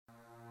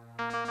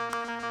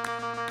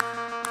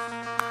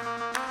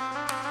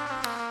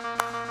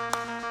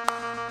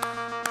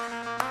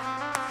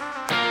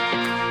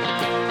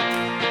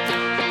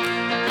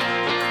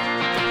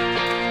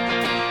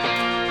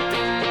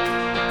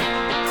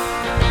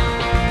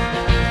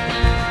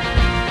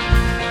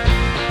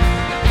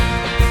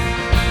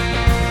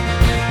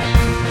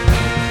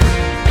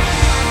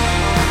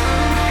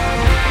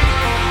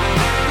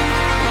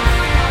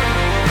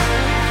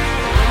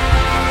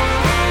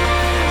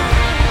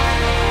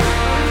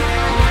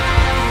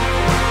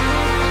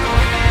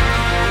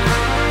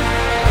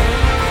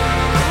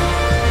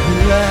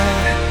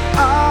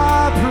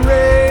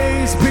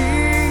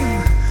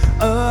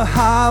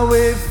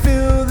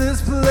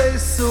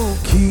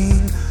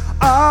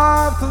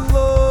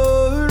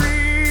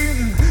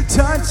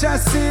Search our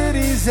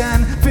cities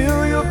and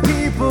fill your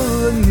people.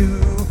 A new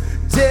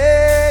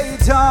day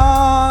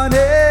dawning.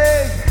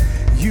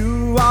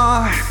 You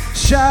are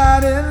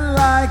shining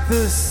like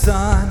the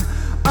sun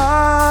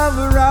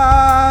of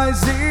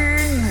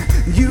rising.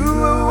 You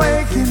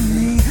awaken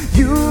me,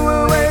 you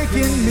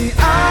awaken me.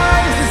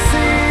 Eyes to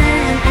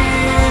see and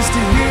ears to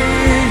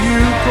hear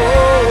you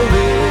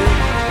calling.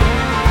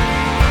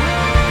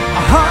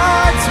 Our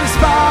hearts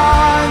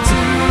respond to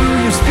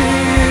your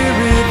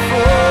spirit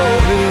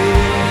falling.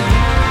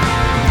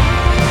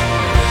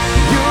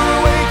 You're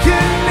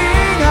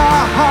awakening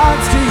our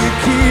hearts to your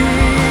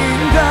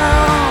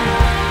kingdom.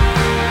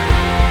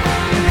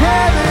 And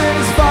heaven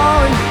is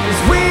falling as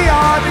we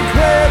are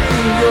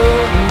declaring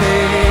your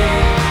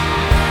name.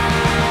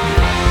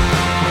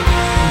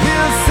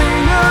 We'll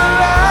sing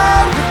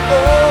aloud with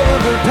all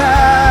of our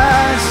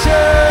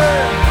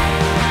passion.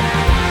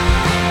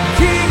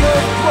 King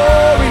of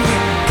glory,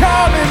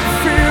 come and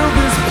fill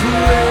this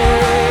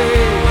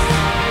place.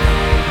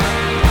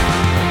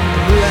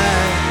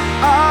 Let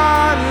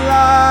our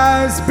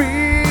lives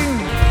be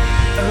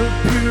a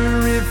pure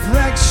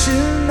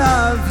reflection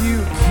of you,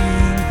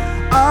 King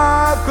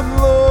of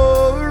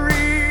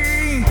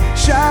glory.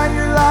 Shine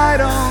your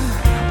light on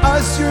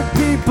us, your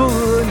people,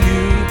 a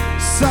new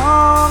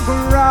song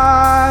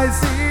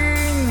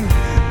rising.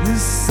 The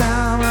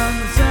sound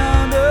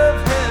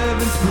of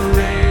heaven's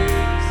praise.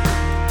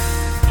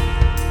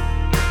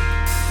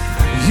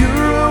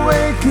 You're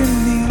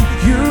awakening,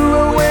 you're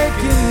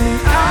awakening.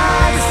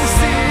 Eyes to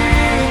see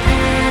and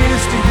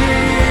ears to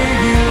hear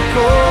you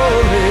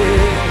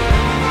calling.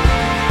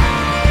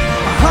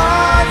 Our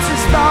hearts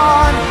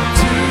respond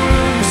to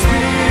your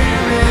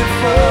spirit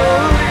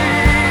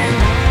falling.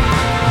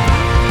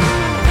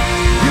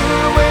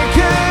 You're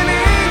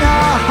awakening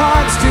our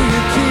hearts to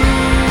your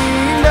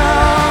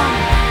kingdom.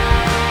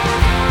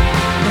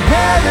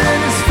 Heaven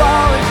is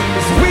falling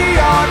as we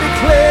are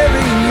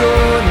declaring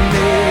your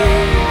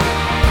name.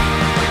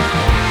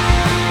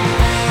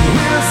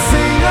 We'll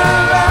sing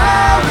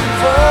aloud and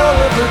full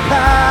of the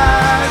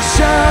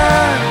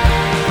passion.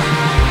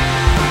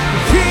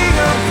 King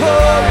of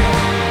glory,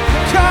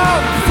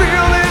 come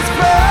fill this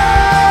place.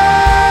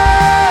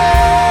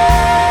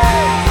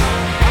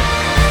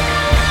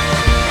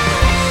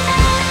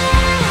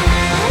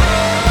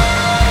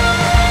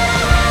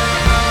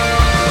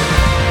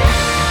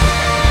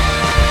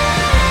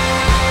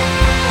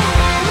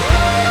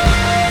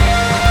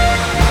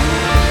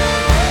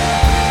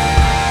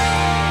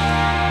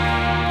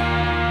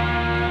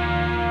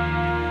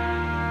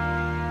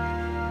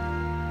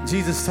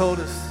 Jesus told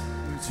us,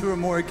 when two or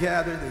more are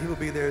gathered, that he will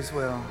be there as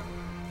well.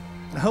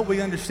 And I hope we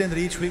understand that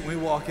each week when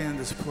we walk into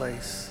this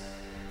place,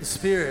 the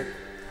Spirit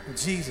of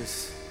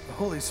Jesus, the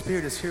Holy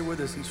Spirit is here with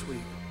us each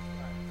week.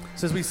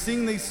 So as we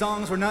sing these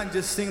songs, we're not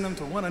just singing them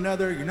to one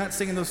another. You're not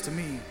singing those to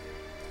me.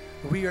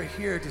 But we are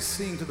here to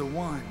sing to the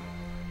one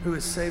who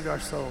has saved our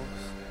souls.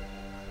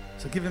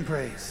 So give him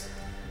praise.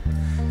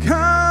 Come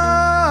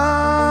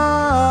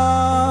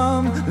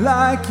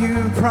like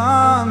you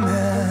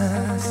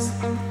promised.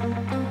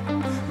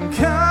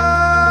 Come,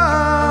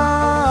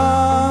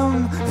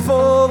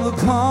 fall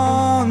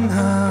upon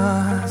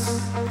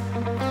us.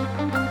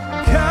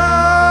 Come,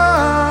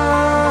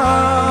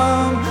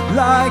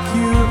 like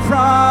you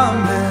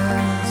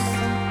promised.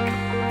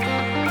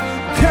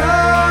 Come,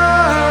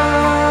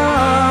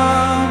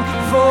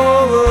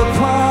 fall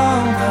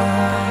upon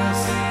us.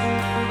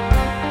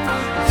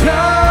 Come,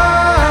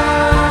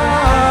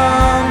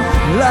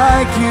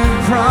 like you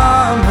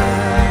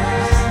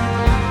promised.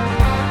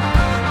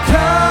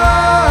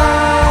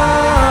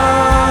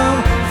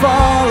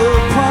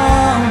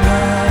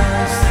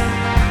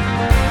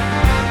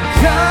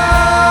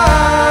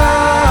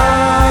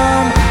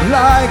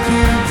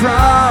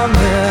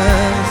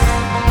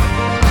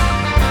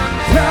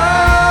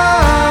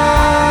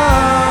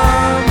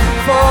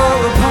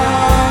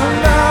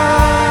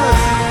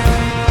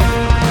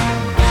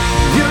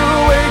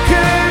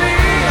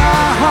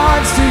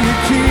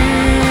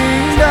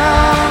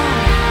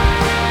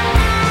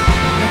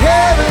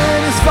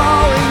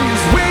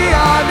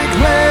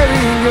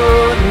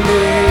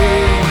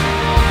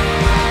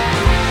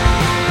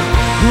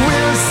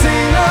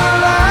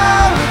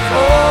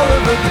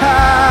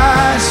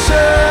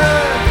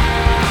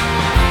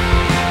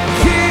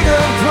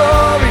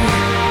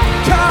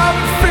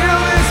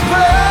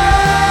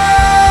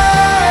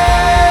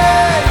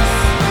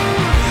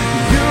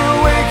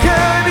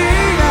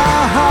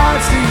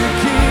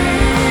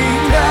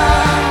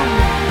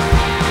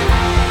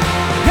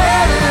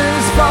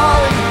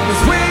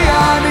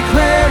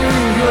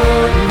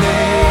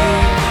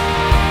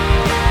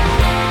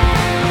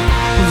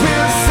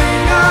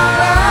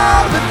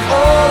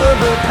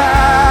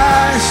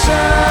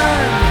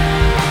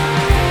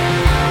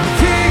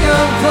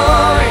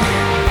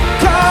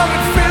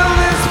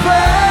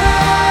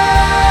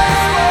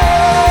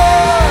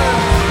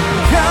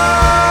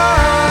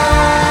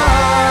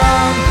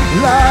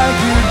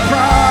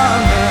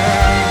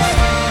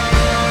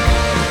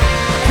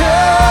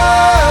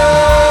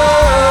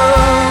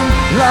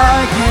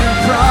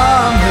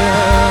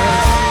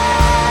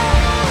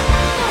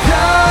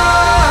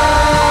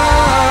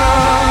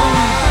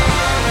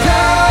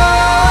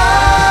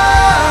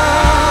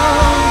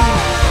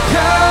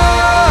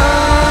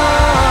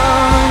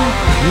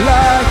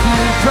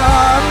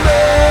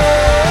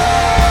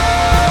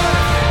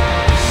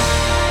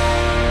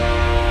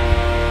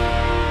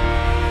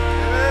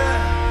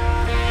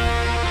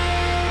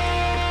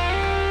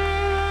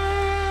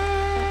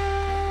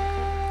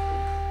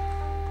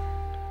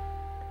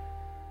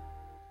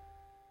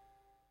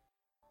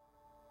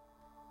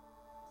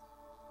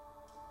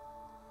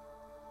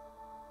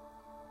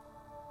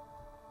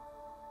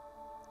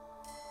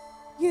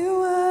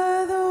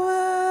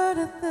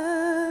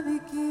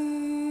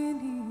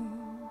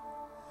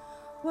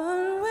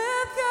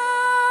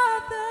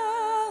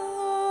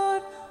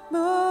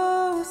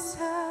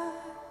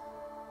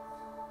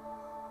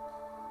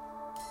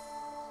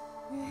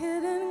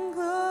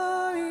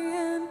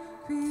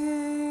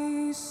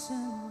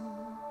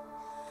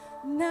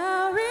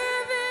 now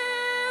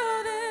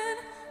revealed in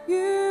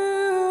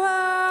you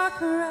are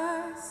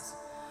Christ.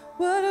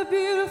 What a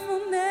beautiful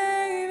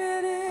name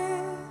it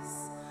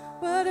is.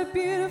 What a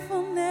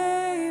beautiful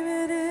name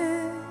it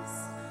is.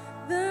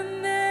 The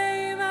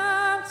name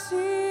of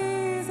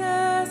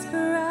Jesus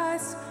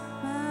Christ,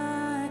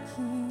 my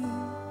King.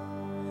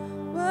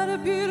 What a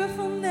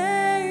beautiful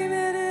name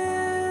it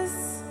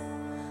is.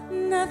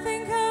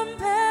 Nothing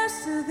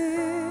compares to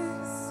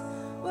this.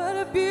 What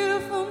a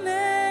beautiful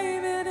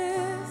name it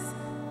is.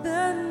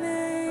 The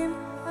name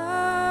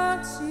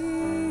of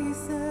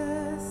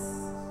Jesus.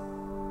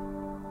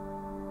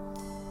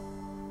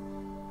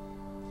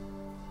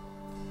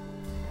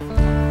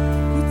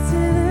 You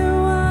didn't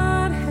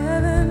want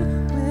heaven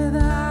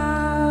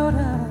without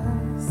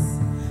us.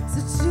 So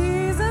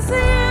Jesus,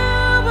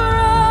 you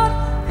brought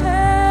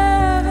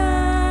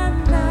heaven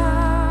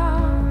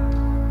down.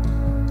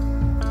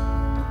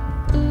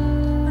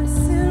 My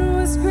sin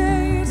was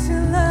great,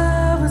 your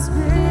love was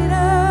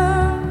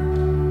greater.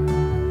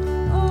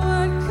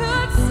 What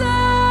could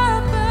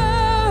separate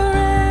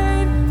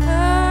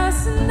us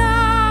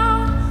now?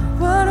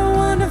 What a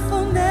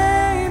wonderful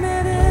name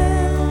it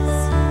is.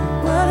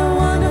 What a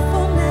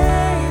wonderful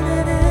name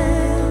it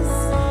is.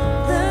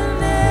 The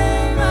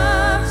name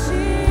of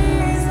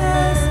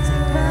Jesus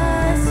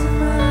Christ,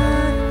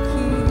 my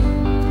King.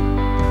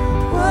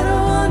 What a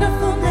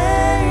wonderful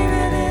name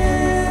it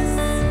is.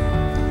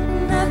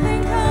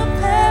 Nothing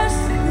compares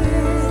to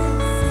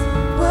this.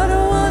 What a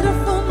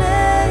wonderful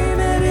name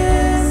it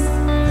is.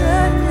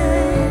 The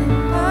name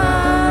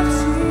of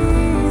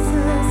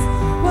Jesus.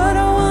 What a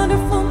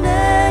wonderful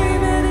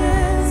name it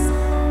is.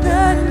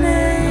 The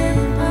name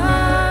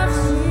of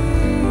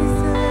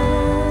Jesus.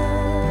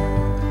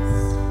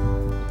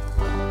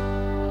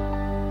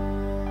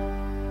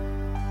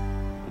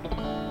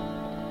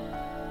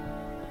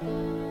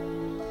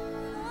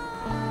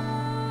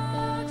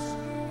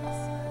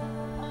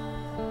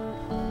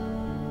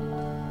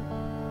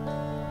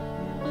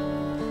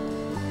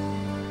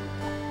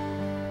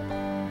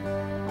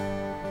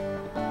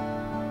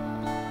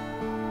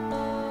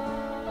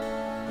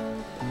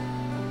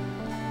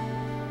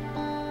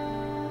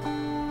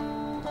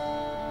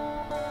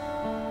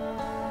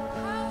 Oh,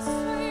 how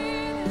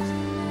sweet is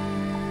your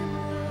name,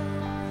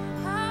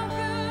 how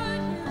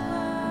good you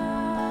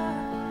are.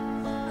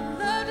 I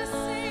love to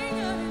sing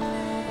of your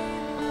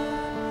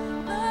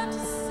name, love to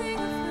sing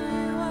of who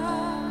you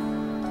are.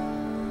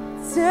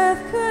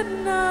 Death could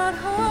not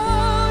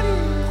hold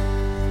you,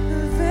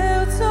 the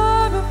veil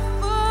tore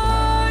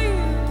before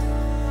you.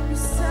 You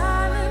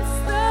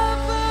silenced the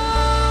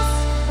boast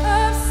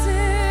of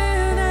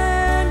sin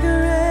and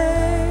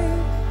grave.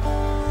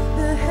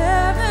 The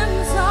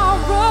heavens are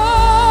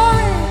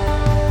roaring,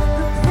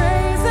 the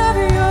praise of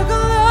your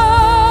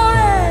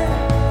glory.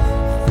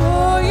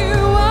 For you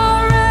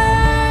are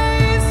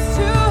raised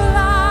to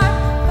life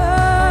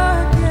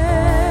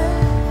again.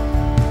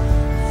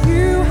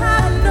 You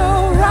had no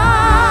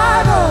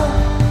rival,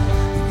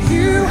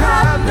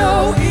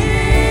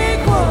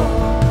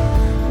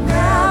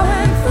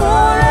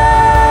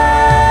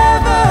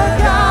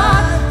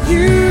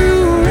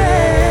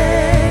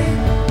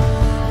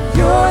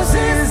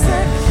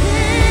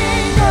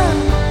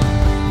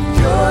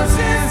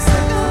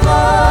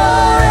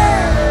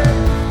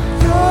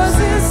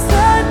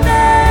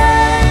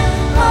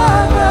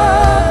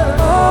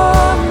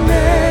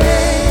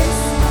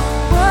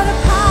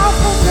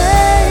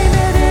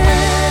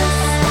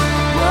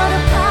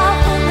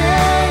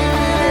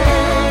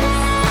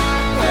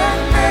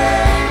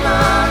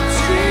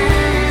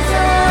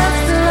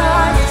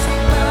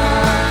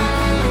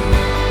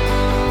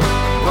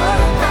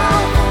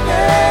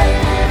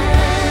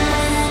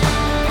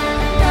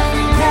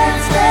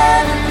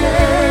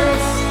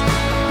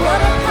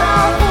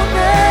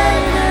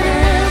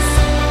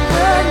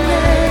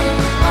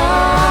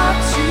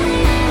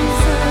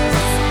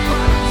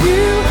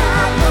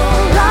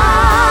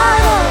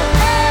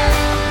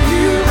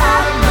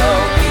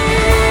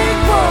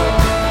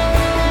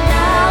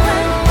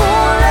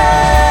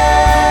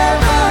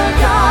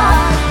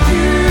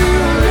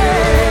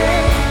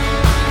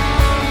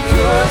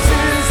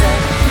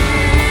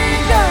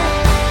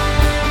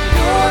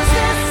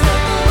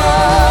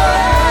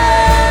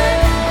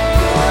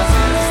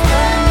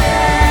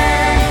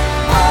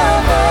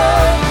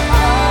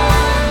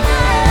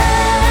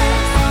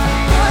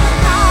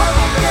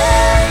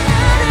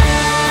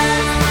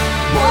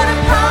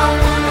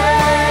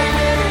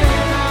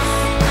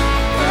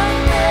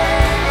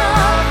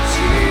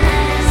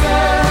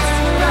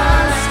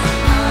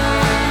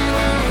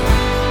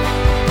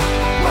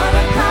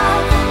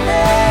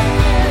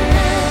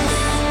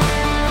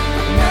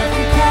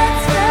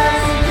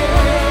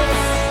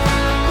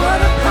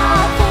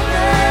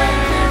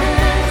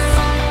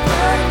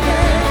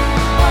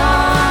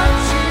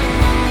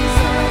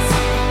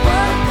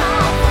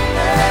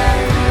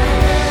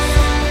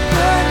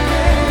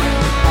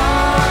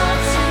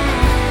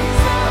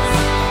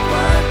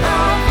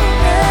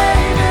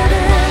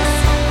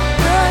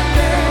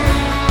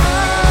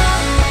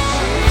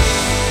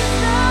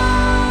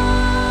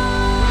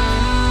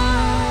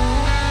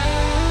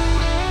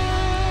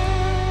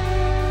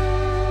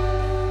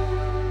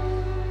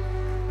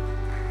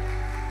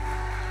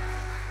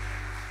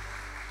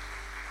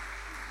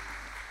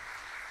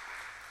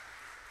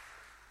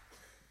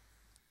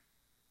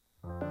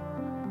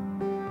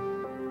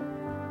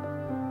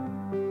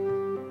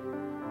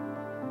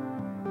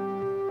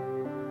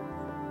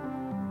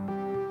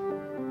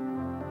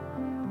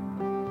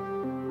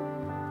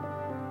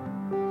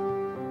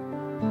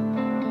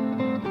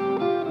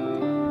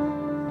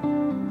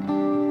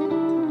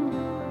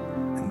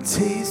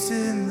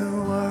 Tasting the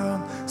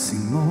world,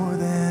 sing more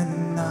than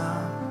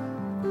enough.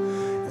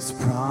 His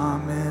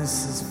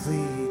promise is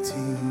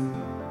fleeting.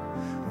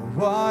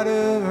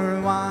 Water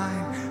or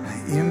wine, I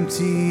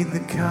emptied the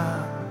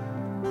cup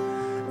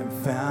and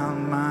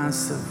found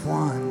myself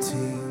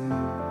wanting.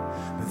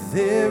 But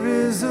there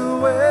is a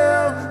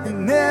well that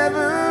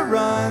never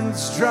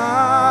runs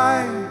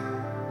dry.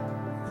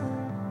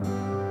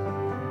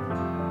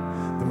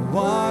 The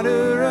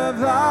water of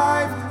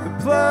life, the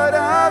blood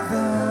of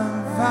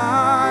the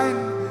vine.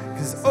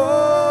 'Cause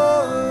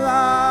all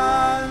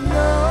I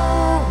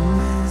know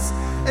is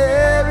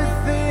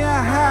everything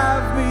I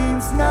have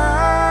means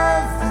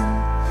nothing.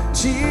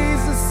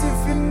 Jesus, if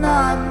you're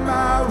not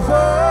my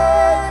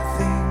one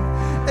thing,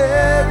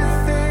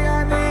 everything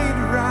I need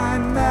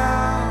right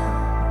now.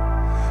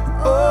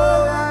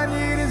 All I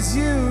need is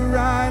you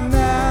right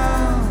now.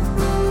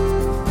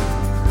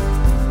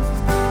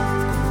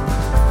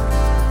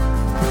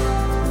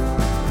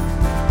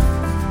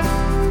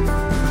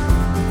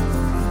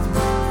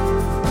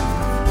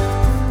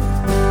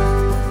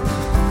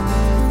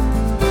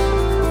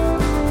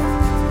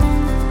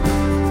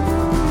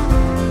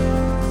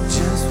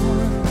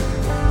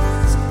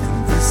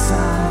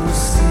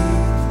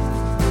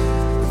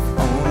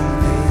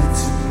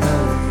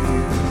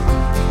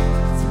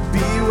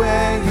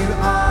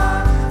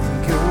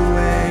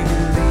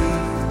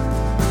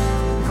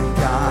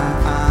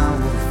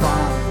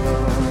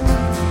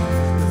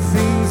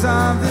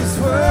 Of this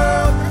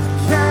world,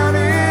 count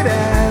it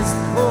as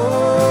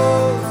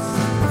loss.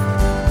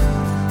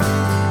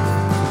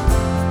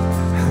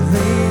 I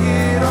lay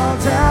it all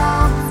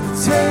down,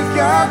 take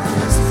up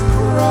this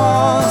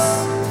cross.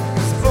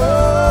 'Cause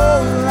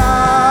all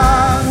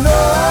I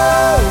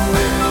know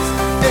is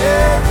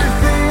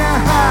everything I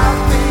have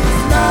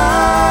means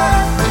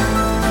nothing.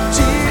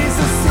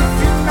 Jesus, if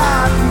you're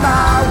not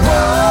my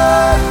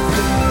one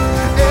thing,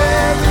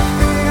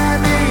 everything I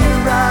need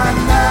right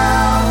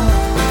now.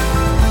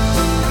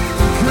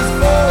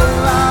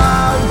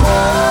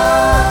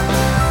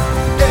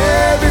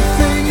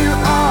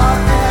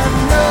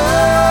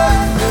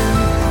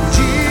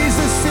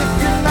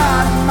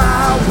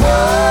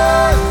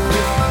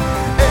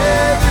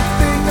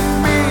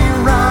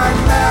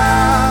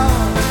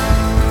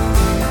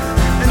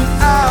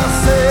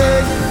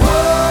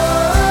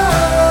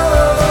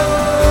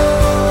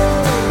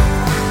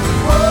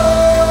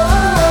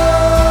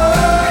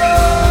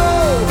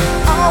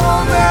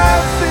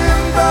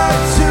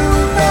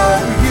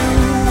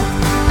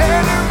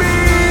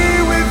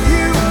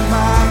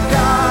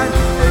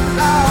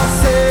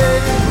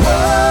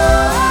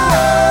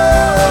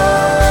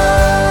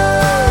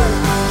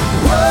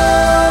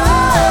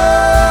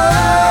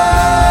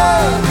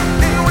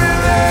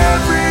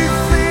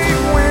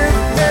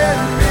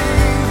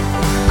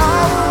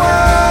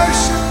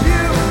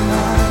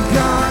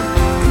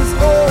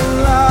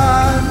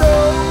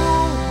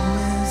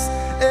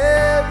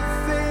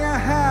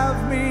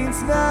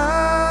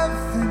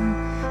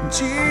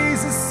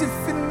 Jesus, if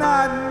you're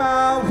not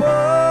my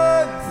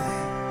one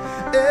thing,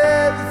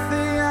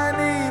 everything I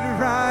need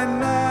right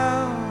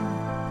now.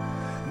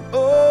 And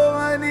all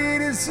I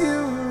need is you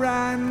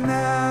right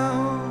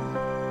now.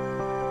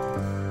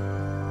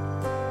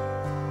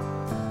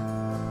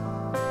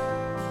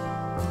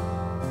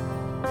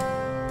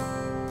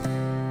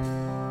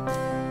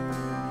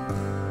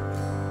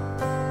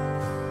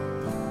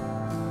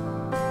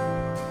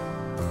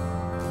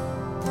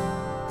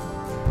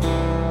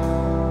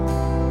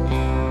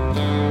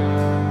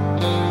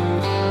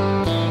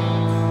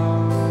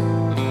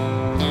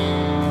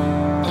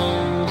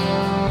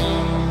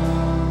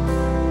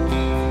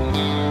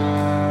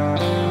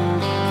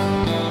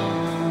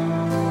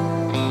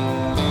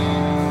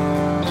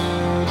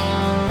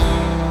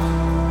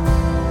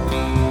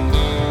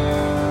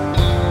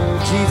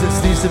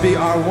 Jesus needs to be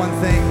our one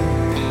thing.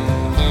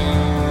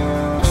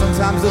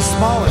 Sometimes the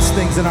smallest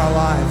things in our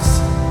lives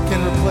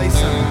can replace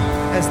him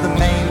as the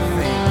main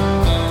thing.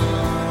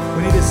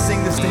 We need to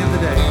sing this to him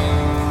today.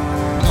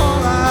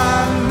 All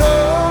I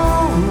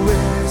know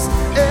is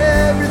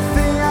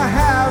everything I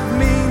have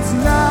means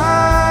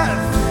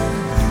nothing.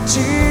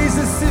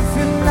 Jesus, if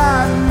you're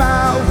not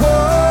my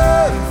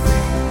one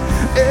thing,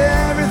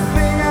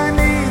 everything I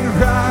need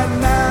right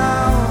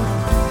now.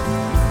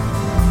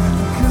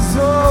 'Cause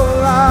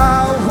all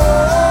I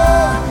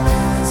want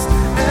is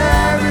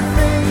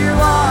everything you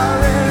are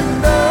and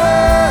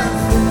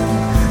nothing.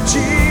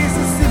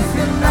 Jesus, if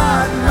you're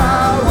not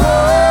my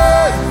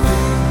one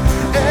thing,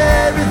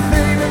 everything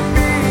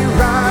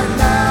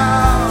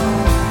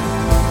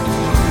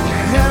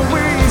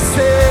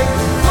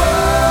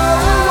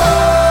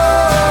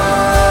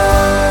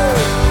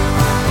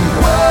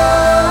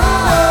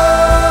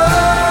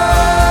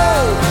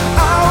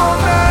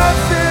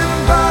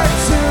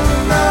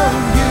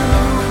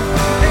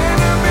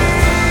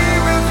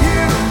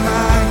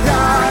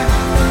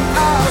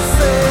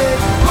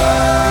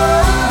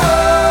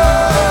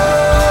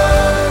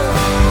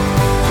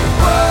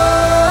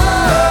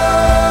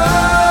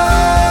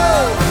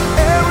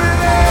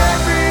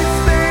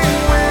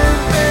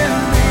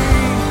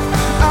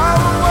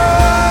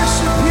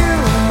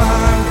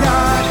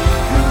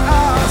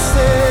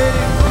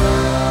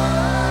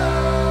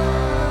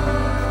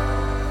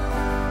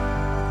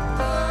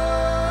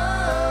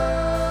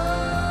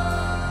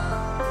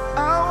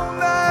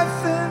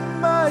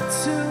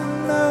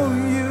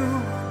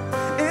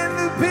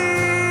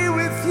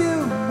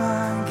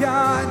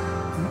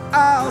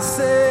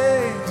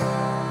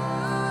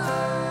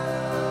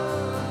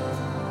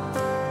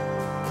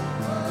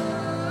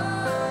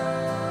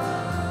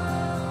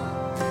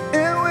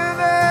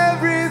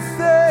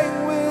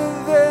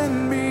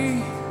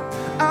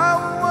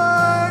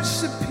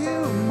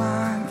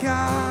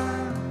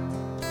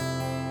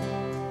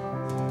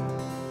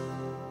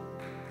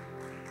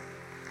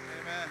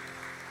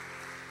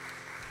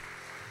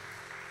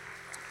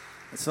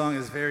That song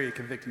is very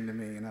convicting to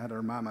me, and I had to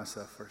remind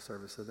myself first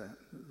service of that.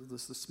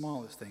 It's the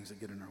smallest things that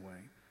get in our way,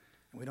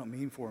 and we don't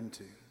mean for them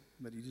to.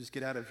 But you just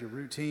get out of your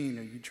routine,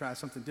 or you try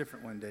something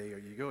different one day, or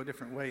you go a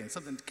different way, and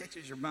something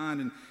catches your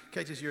mind and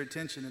catches your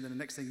attention, and then the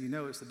next thing you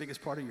know, it's the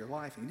biggest part of your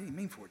life, and you didn't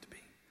mean for it to be.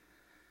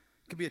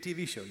 It could be a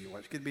TV show you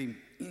watch. It could be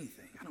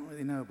anything. I don't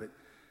really know, but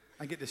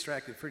I get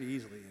distracted pretty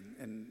easily,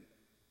 and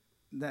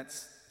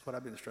that's what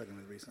I've been struggling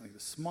with recently. The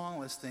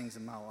smallest things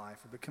in my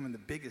life are becoming the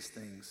biggest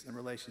things in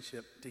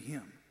relationship to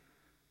Him.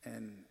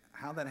 And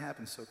how that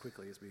happens so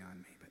quickly is beyond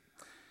me. But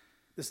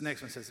this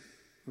next one says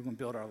we're going to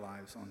build our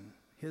lives on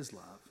His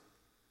love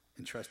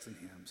and trust in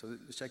Him. So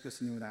just check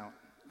this new one out.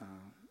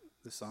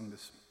 This song,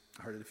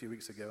 I heard it a few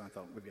weeks ago. I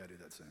thought we've got to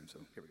do that soon. So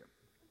here we go.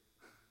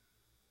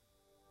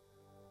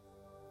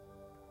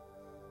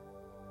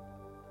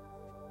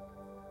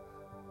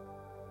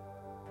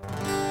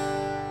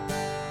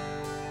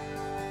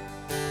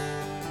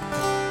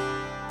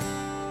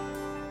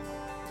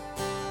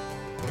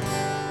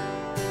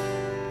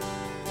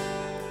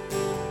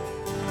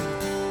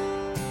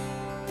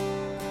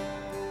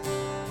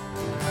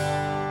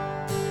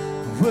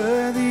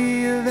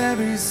 Worthy of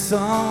every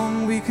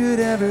song we could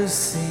ever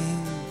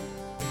sing,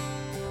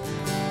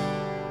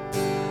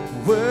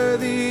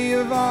 worthy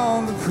of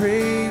all the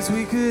praise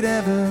we could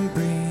ever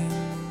bring,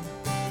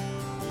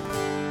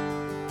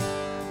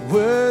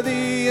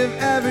 worthy of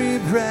every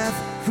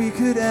breath we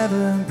could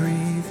ever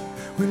breathe.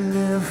 We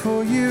live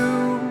for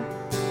You.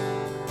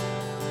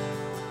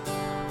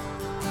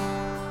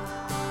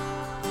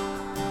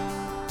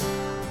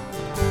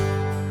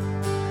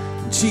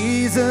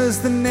 Jesus,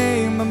 the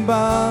name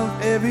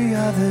above every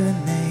other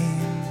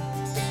name.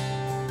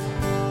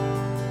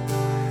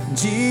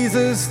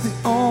 Jesus, the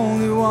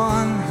only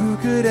one who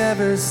could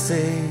ever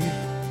save.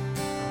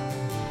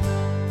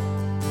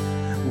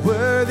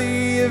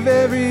 Worthy of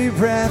every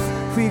breath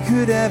we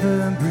could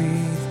ever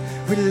breathe.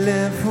 We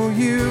live for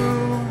You.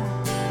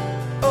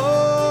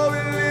 Oh, we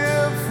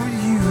live for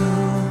You.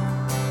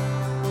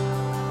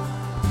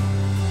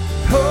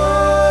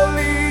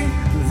 Holy,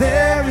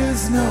 there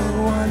is no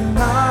one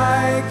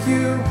like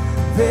You.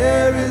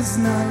 There is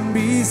none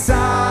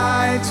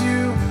beside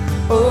You.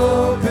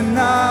 Open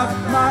up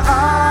my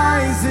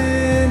eyes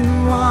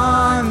in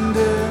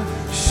wonder.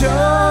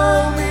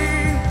 Show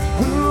me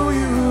who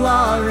You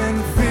are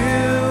and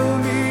fill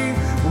me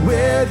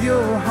with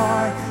Your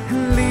heart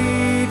and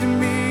lead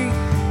me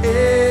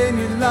in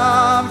Your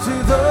love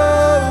to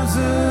those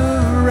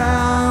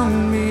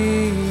around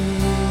me.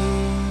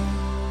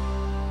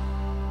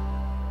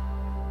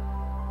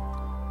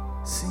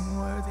 Sing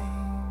worthy.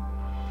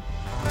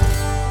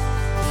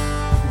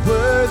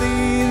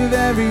 Worthy of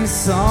every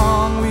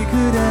song we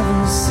could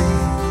ever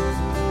sing,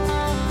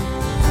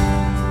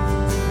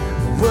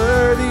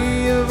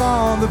 worthy of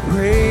all the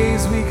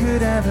praise we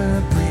could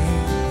ever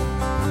bring,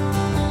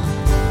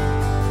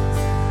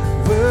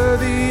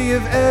 worthy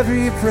of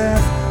every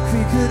breath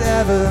we could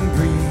ever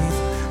breathe.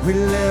 We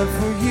live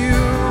for You.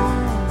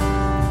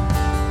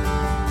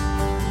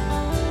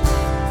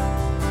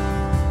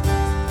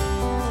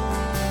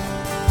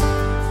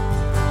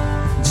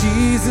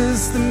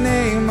 Jesus, the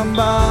name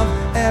above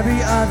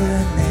every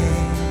other name.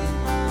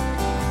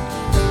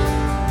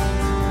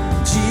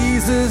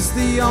 Jesus,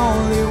 the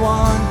only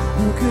one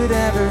who could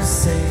ever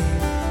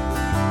save.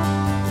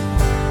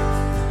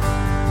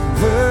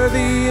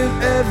 Worthy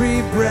of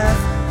every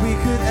breath we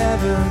could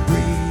ever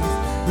breathe.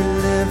 We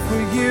live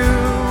for You.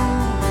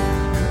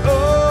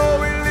 Oh,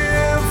 we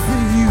live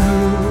for You.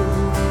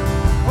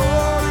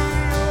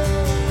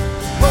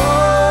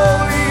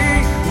 Holy,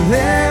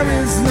 there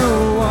is no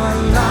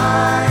one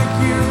like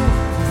You.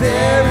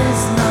 There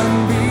is none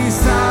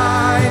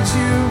beside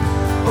You.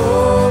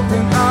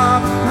 Open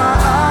up my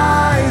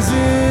eyes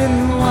in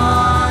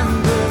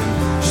wonder.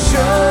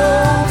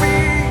 Show me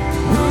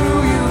who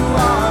You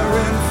are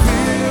and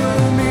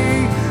fill me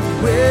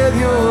with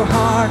Your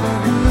heart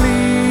and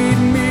lead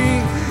me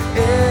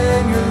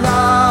in Your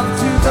love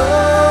to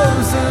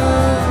those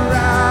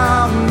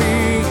around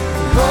me.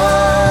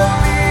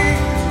 Holy,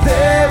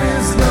 there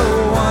is no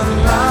one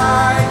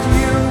like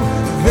You.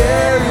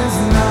 There is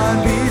none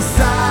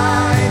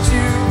beside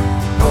You.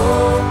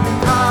 Open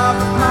up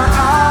my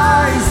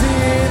eyes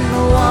in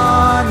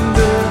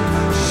wonder.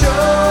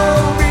 Show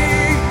me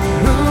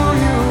who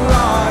You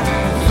are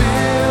and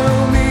fill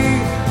me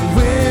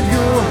with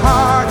Your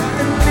heart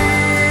and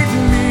lead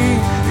me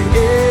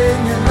in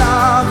Your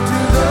love to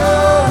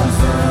those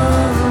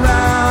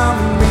around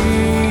me.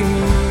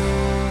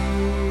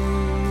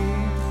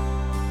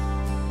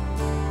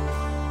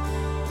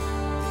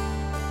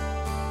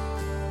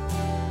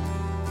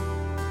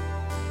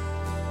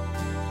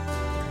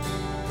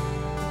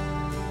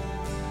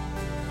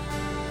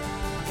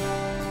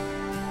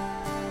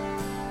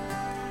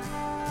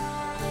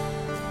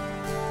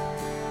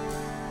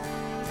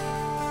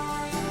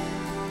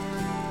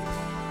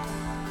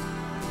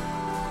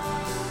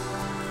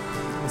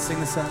 Let's sing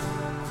this out.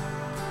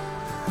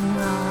 And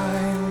I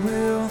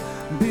will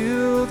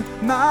build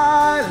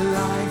my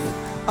life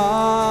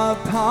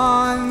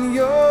upon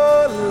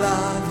Your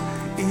love.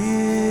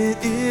 It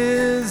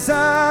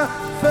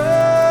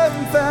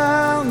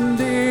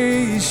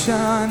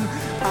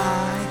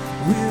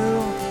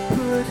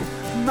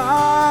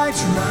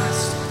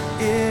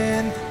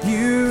in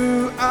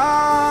you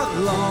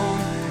alone,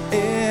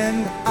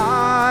 and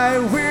I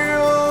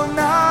will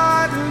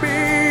not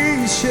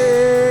be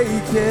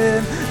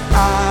shaken.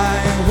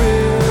 I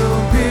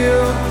will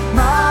build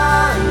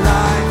my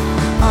life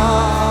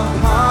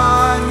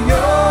upon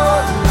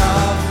your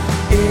love.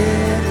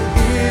 It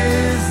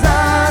is a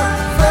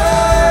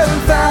firm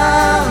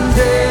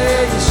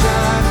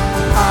foundation.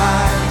 I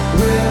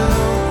will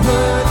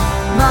put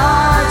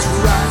my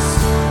trust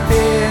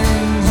in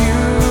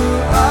you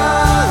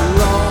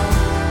alone,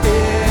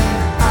 and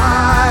I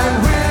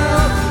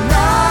will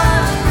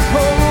not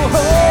be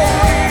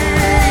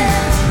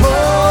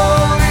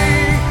holy.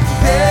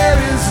 There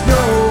is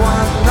no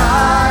one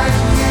like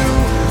you.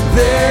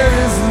 There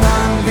is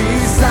none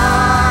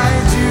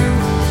beside you.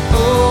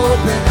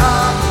 Open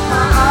up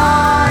my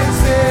eyes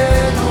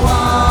in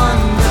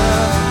wonder.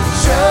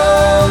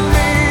 Show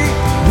me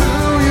who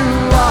you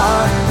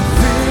are.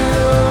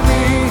 Fill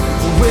me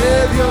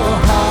with your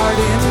heart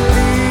and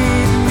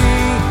lead me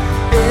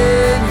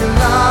in your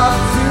love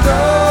to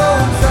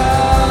those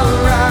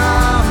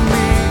around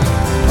me.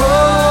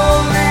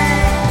 Holy,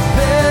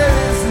 there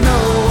is no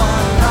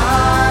one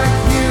like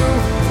you.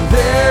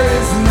 There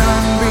is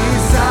none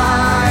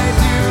beside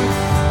you.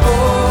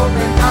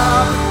 Open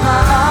up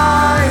my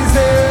eyes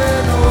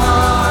in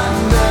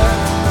wonder.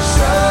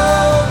 Show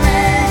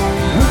me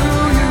who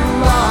you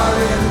are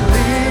and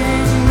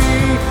lead me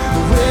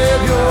with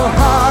your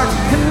heart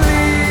and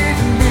lead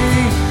me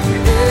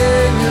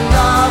in your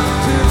love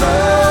to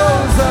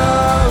those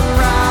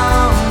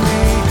around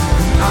me.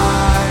 I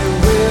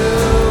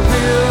will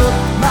build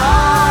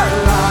my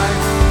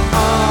life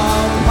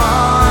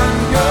upon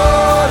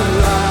your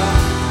love.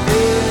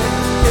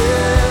 It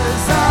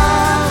is a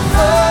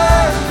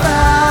firm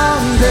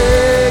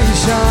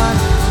foundation.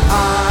 I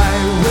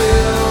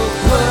will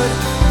put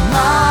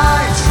my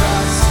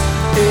trust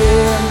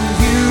in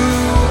you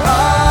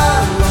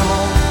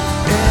alone,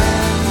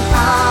 and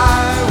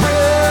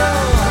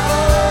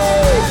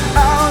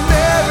I'll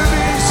never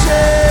be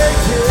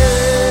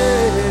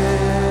shaken.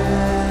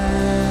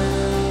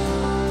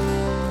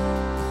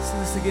 Say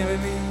this again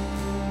with me.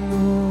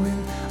 Oh,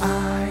 and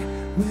I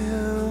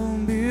will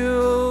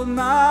build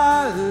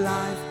my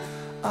life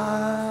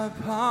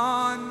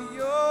upon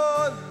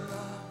your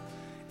love.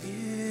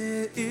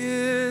 It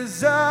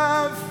is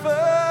a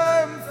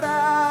firm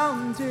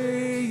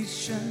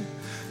foundation.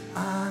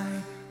 I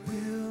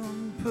will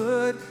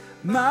put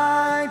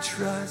my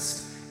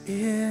trust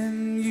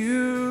in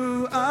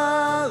you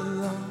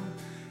alone,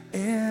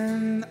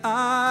 and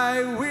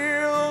I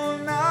will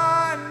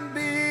not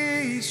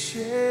be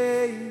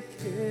shaken.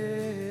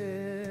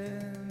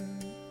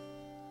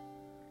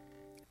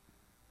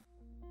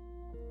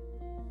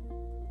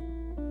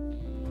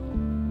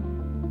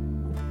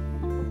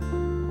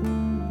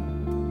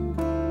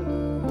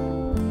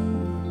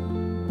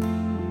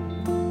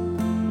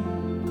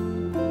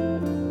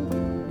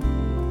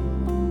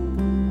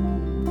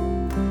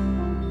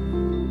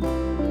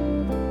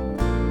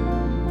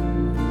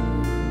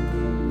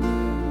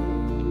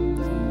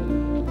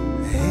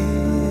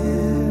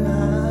 Here I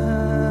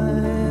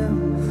am,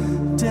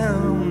 down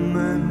on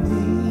my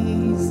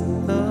knees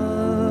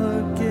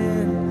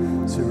again,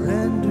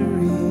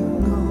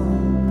 surrendering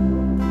all,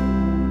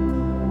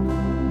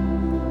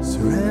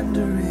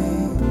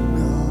 surrendering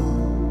all.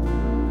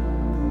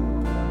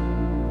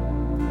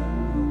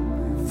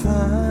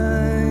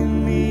 Find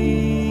me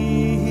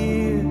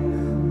here,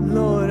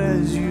 Lord,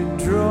 as you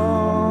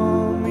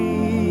draw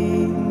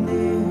me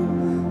near,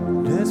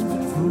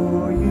 desperate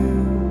for you.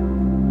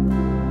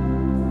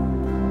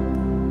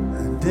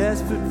 I'm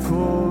desperate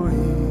for you.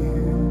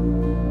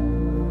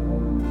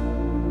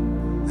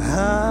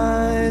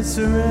 I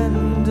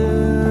surrender.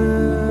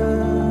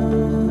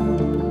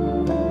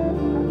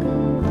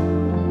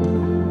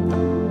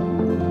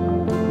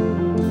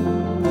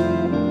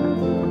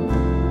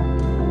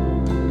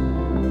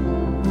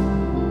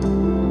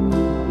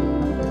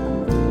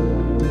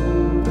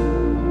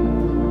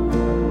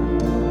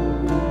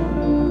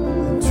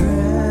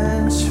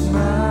 Drench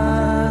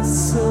my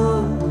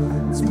soul,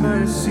 it's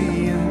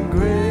mercy and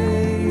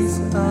grace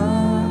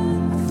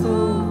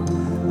unfold.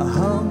 I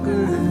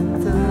hunger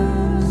and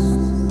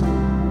thirst.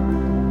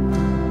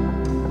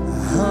 I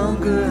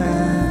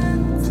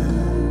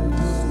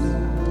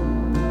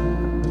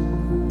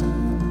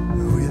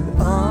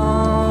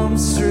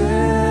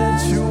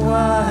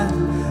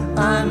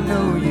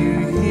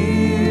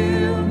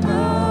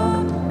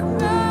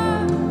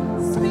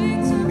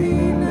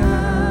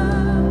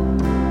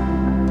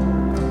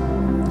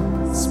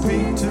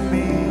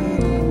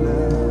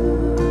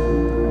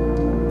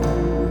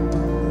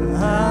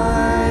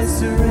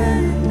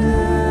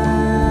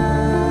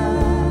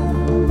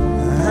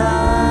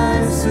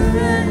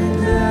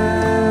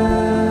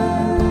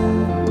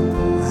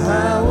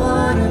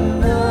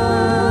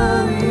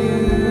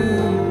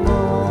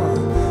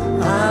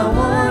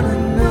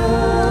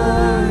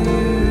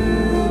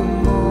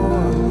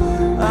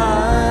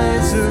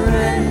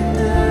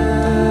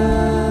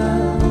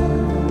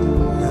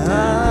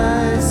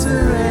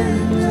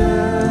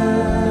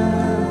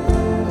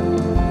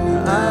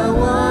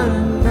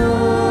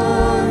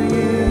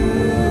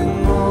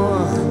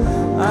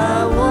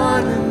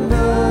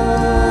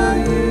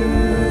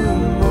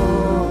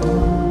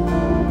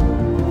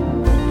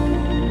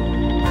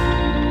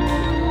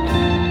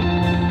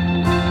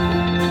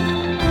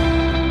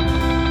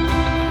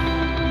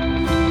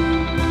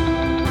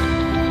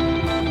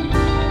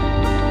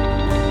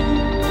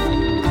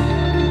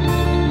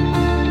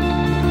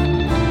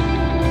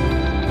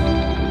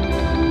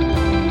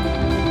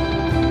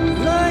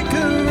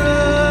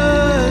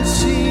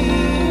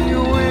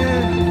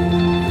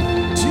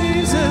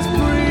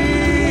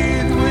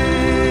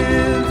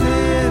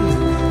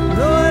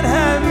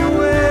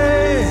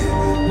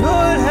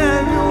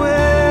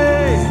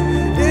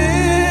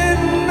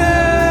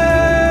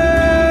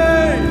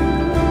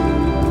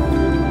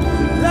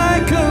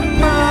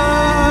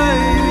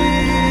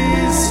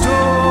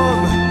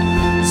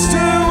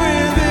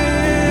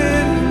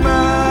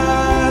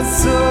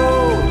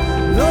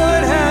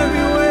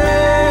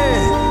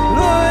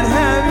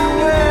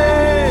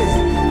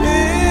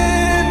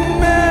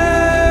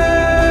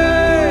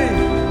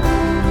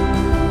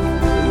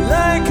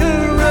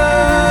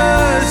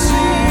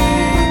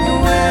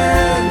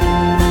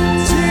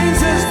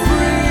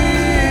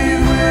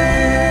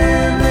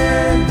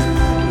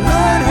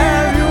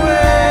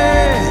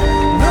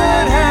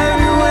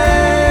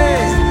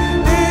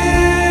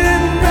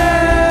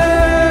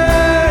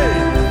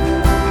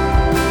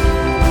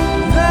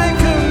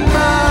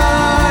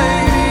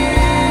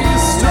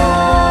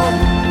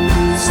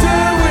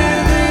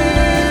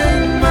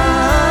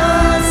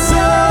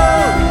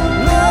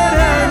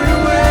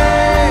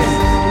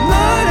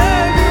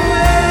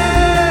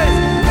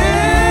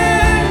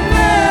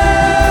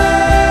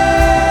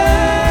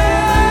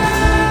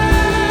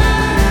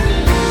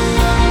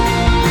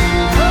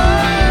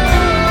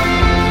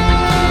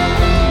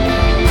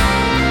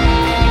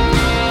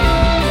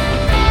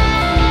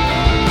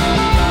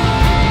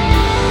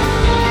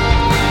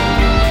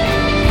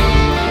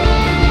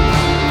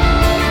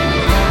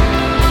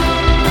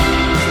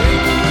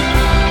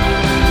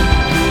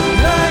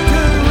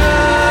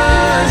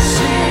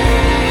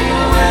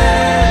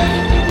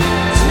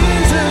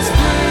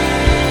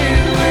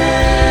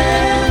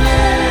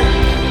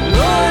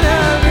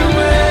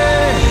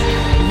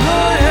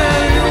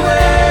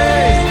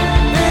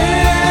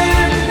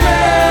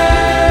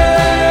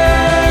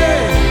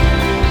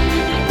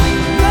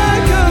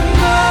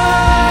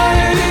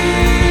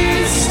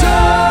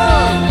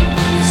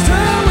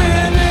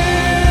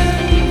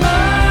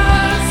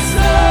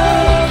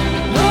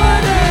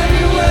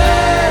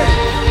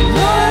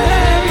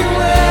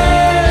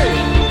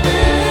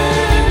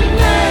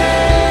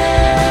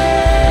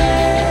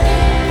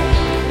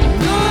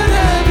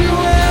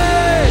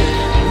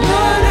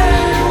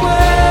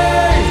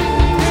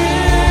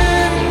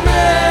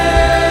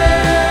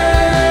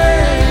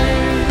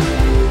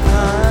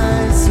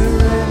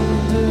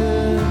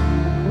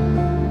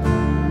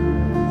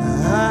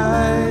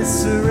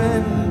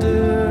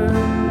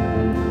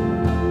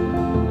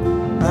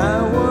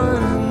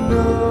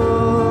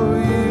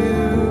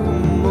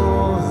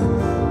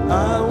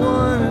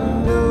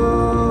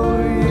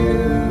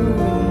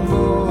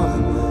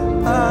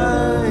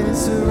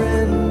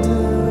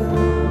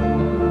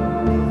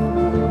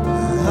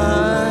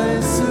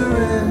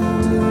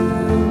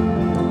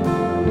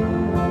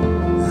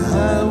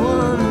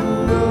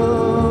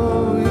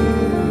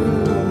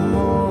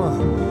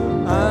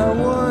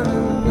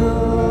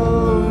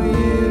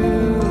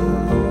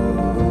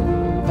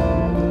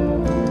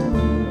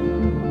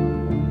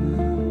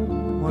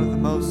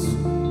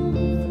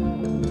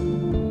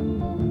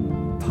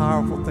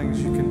powerful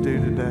things you can do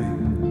today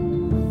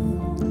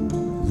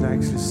is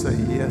actually say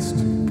yes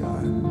to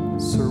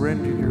God.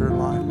 Surrender your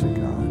life to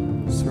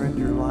God. Surrender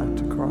your life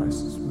to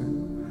Christ as well.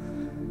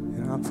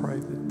 And I pray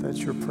that that's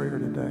your prayer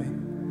today,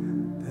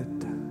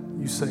 that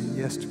you say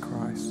yes to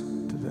Christ.